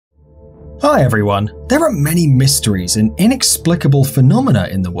Hi everyone! There are many mysteries and inexplicable phenomena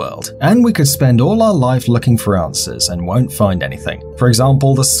in the world, and we could spend all our life looking for answers and won't find anything. For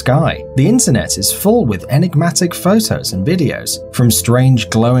example, the sky. The internet is full with enigmatic photos and videos, from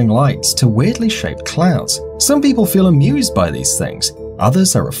strange glowing lights to weirdly shaped clouds. Some people feel amused by these things,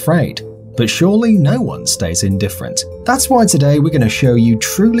 others are afraid. But surely no one stays indifferent. That's why today we're going to show you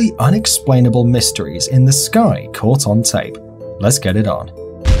truly unexplainable mysteries in the sky caught on tape. Let's get it on.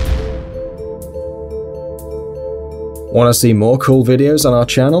 Want to see more cool videos on our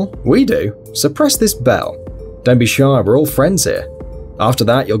channel? We do, so press this bell. Don't be shy, we're all friends here. After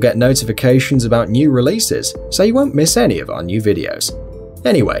that, you'll get notifications about new releases, so you won't miss any of our new videos.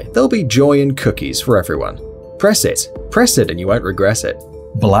 Anyway, there'll be joy and cookies for everyone. Press it and you won't regret it.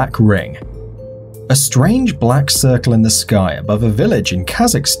 Black Ring. A strange black circle in the sky above a village in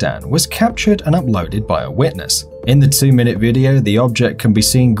Kazakhstan was captured and uploaded by a witness. In the 2-minute video, the object can be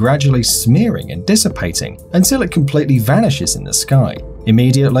seen gradually smearing and dissipating until it completely vanishes in the sky.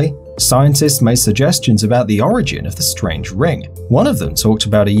 Immediately, scientists made suggestions about the origin of the strange ring. One of them talked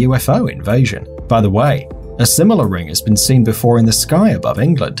about a UFO invasion. By the way, a similar ring has been seen before in the sky above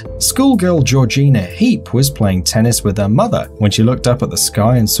England. Schoolgirl Georgina Heap was playing tennis with her mother when she looked up at the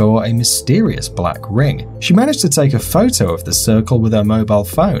sky and saw a mysterious black ring. She managed to take a photo of the circle with her mobile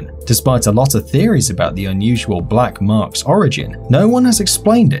phone. Despite a lot of theories about the unusual black mark's origin, no one has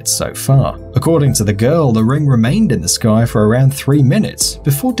explained it so far. According to the girl, the ring remained in the sky for around 3 minutes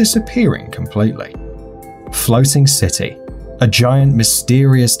before disappearing completely. Floating City. A giant,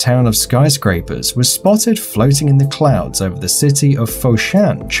 mysterious town of skyscrapers was spotted floating in the clouds over the city of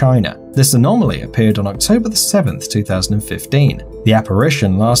Foshan, China. This anomaly appeared on October 7, 2015. The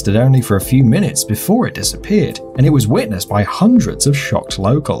apparition lasted only for a few minutes before it disappeared, and it was witnessed by hundreds of shocked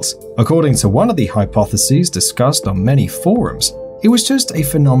locals. According to one of the hypotheses discussed on many forums, it was just a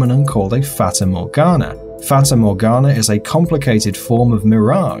phenomenon called a Fata Morgana. Fata Morgana is a complicated form of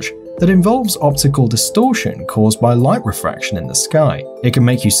mirage that involves optical distortion caused by light refraction in the sky. It can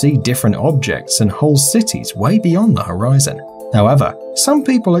make you see different objects and whole cities way beyond the horizon. However, some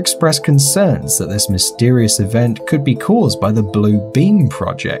people express concerns that this mysterious event could be caused by the Blue Beam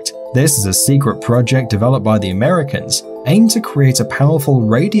Project. This is a secret project developed by the Americans aimed to create a powerful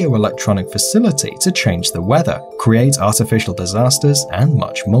radio-electronic facility to change the weather, create artificial disasters, and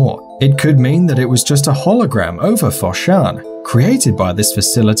much more. It could mean that it was just a hologram over Foshan, created by this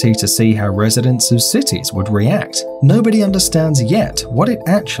facility to see how residents of cities would react. Nobody understands yet what it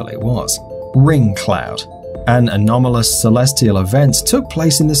actually was. Ring Cloud. An anomalous celestial event took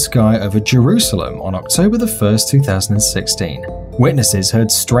place in the sky over Jerusalem on October 1, 2016. Witnesses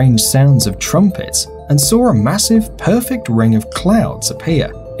heard strange sounds of trumpets and saw a massive, perfect ring of clouds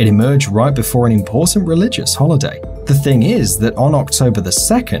appear. It emerged right before an important religious holiday. The thing is that on October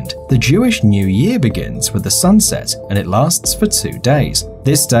 2nd, the Jewish New Year begins with the sunset, and it lasts for 2 days.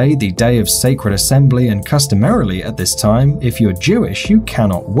 This day, the day of sacred assembly, and customarily at this time, if you're Jewish, you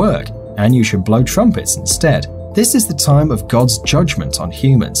cannot work, and you should blow trumpets instead. This is the time of God's judgment on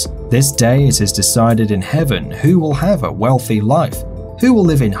humans. This day it is decided in heaven who will have a wealthy life, who will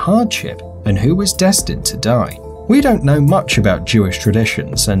live in hardship, and who is destined to die. We don't know much about Jewish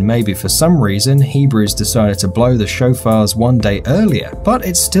traditions, and maybe for some reason Hebrews decided to blow the shofars 1 day earlier, but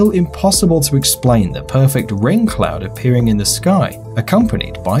it's still impossible to explain the perfect ring cloud appearing in the sky,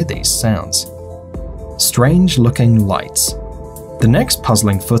 accompanied by these sounds. Strange-looking lights. The next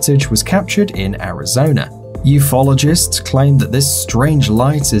puzzling footage was captured in Arizona. Ufologists claim that this strange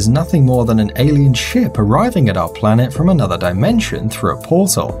light is nothing more than an alien ship arriving at our planet from another dimension through a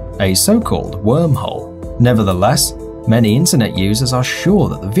portal, a so-called wormhole. Nevertheless, many internet users are sure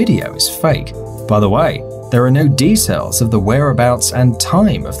that the video is fake. By the way, there are no details of the whereabouts and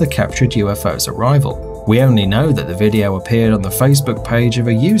time of the captured UFO's arrival. We only know that the video appeared on the Facebook page of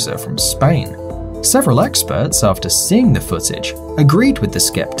a user from Spain. Several experts, after seeing the footage, agreed with the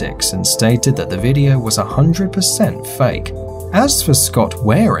skeptics and stated that the video was 100% fake. As for Scott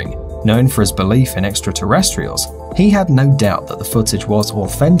Waring, known for his belief in extraterrestrials, he had no doubt that the footage was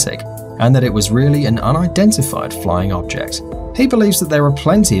authentic and that it was really an unidentified flying object. He believes that there are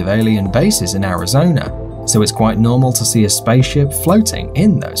plenty of alien bases in Arizona, so it's quite normal to see a spaceship floating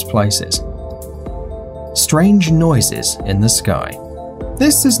in those places. Strange noises in the sky.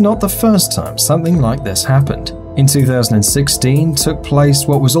 This is not the first time something like this happened. In 2016 took place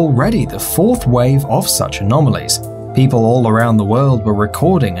what was already the 4th wave of such anomalies. People all around the world were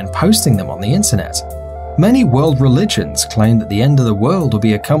recording and posting them on the internet. Many world religions claim that the end of the world will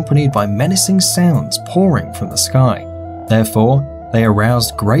be accompanied by menacing sounds pouring from the sky. Therefore, they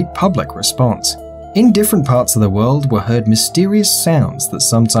aroused great public response. In different parts of the world were heard mysterious sounds that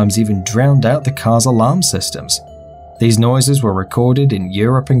sometimes even drowned out the car's alarm systems. These noises were recorded in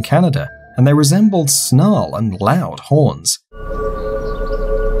Europe and Canada, and they resembled snarl and loud horns.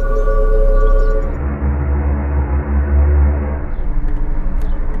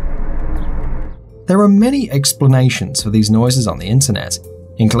 There are many explanations for these noises on the internet,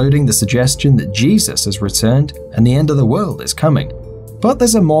 including the suggestion that Jesus has returned and the end of the world is coming. But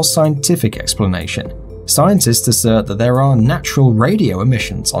there's a more scientific explanation. Scientists assert that there are natural radio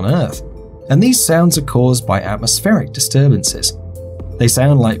emissions on Earth, and these sounds are caused by atmospheric disturbances. They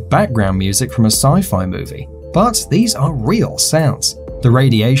sound like background music from a sci-fi movie, but these are real sounds. The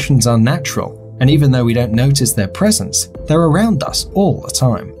radiations are natural, and even though we don't notice their presence, they're around us all the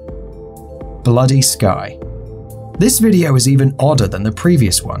time. Bloody sky. This video is even odder than the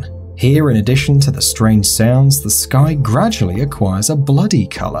previous one. Here, in addition to the strange sounds, the sky gradually acquires a bloody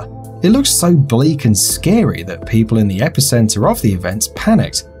color. It looks so bleak and scary that people in the epicenter of the events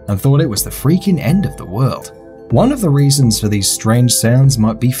panicked and thought it was the freaking end of the world. One of the reasons for these strange sounds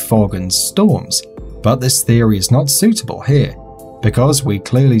might be fog and storms, but this theory is not suitable here, because we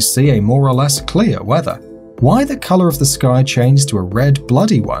clearly see a more or less clear weather. Why the color of the sky changed to a red,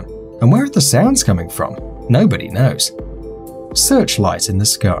 bloody one, and where are the sounds coming from? Nobody knows. Searchlight in the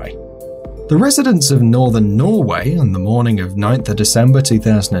sky. The residents of northern Norway on the morning of 9th of December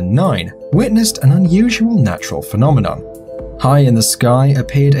 2009 witnessed an unusual natural phenomenon. High in the sky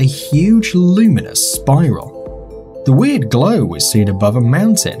appeared a huge luminous spiral. The weird glow was seen above a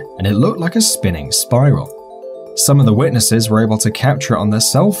mountain, and it looked like a spinning spiral. Some of the witnesses were able to capture it on their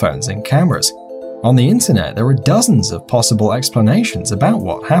cell phones and cameras. On the internet, there are dozens of possible explanations about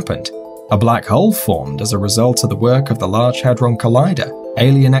what happened. A black hole formed as a result of the work of the Large Hadron Collider,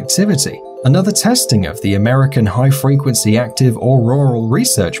 alien activity, another testing of the American High-Frequency Active Auroral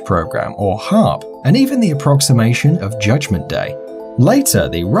Research Program, or HAARP, and even the approximation of Judgment Day. Later,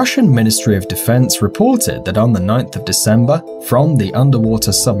 the Russian Ministry of Defense reported that on the 9th of December, from the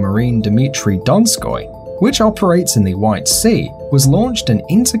underwater submarine Dmitry Donskoy, which operates in the White Sea, was launched an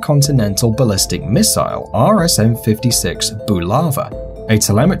intercontinental ballistic missile RSM-56 Bulava. A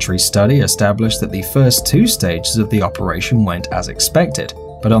telemetry study established that the first two stages of the operation went as expected,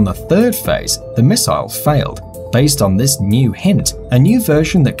 but on the third phase, the missile failed. Based on this new hint, a new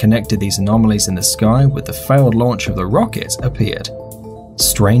version that connected these anomalies in the sky with the failed launch of the rocket appeared.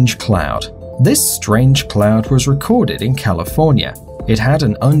 Strange cloud. This strange cloud was recorded in California. It had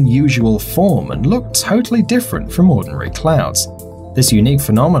an unusual form and looked totally different from ordinary clouds. This unique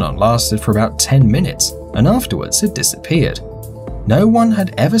phenomenon lasted for about 10 minutes, and afterwards it disappeared. No one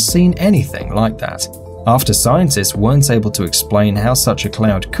had ever seen anything like that. After scientists weren't able to explain how such a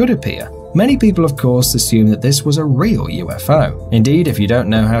cloud could appear, many people of course assumed that this was a real UFO. Indeed, if you don't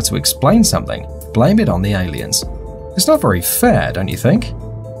know how to explain something, blame it on the aliens. It's not very fair, don't you think?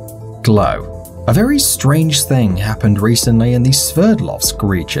 Glow. A very strange thing happened recently in the Sverdlovsk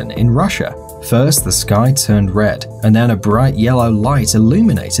region in Russia. First, the sky turned red, and then a bright yellow light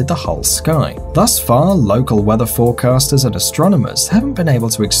illuminated the whole sky. Thus far, local weather forecasters and astronomers haven't been able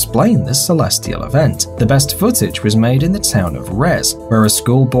to explain this celestial event. The best footage was made in the town of Rez, where a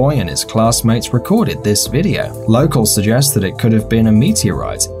schoolboy and his classmates recorded this video. Locals suggest that it could have been a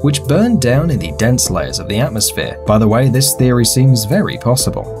meteorite, which burned down in the dense layers of the atmosphere. By the way, this theory seems very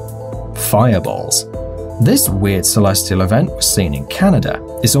possible. Fireballs. This weird celestial event was seen in Canada.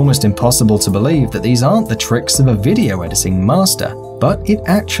 It's almost impossible to believe that these aren't the tricks of a video editing master, but it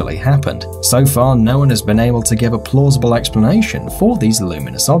actually happened. So far, no one has been able to give a plausible explanation for these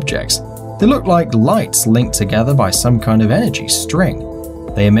luminous objects. They look like lights linked together by some kind of energy string.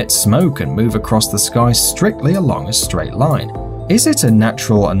 They emit smoke and move across the sky strictly along a straight line. Is it a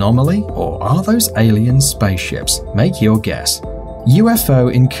natural anomaly, or are those alien spaceships? Make your guess.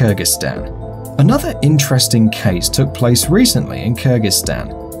 UFO in Kyrgyzstan. Another interesting case took place recently in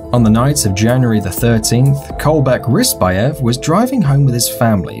Kyrgyzstan. On the night of January the 13th, Kolbek Risbayev was driving home with his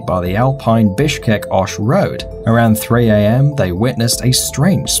family by the Alpine Bishkek-Osh Road. Around 3 a.m., they witnessed a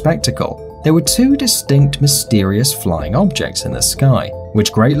strange spectacle. There were two distinct mysterious flying objects in the sky,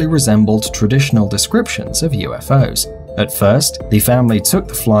 which greatly resembled traditional descriptions of UFOs. At first, the family took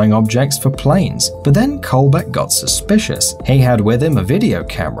the flying objects for planes, but then Kolbek got suspicious. He had with him a video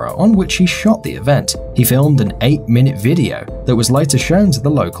camera on which he shot the event. He filmed an 8-minute video that was later shown to the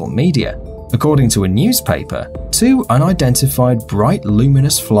local media. According to a newspaper, two unidentified bright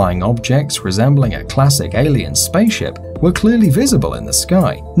luminous flying objects resembling a classic alien spaceship were clearly visible in the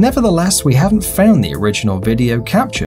sky. Nevertheless, we haven't found the original video captured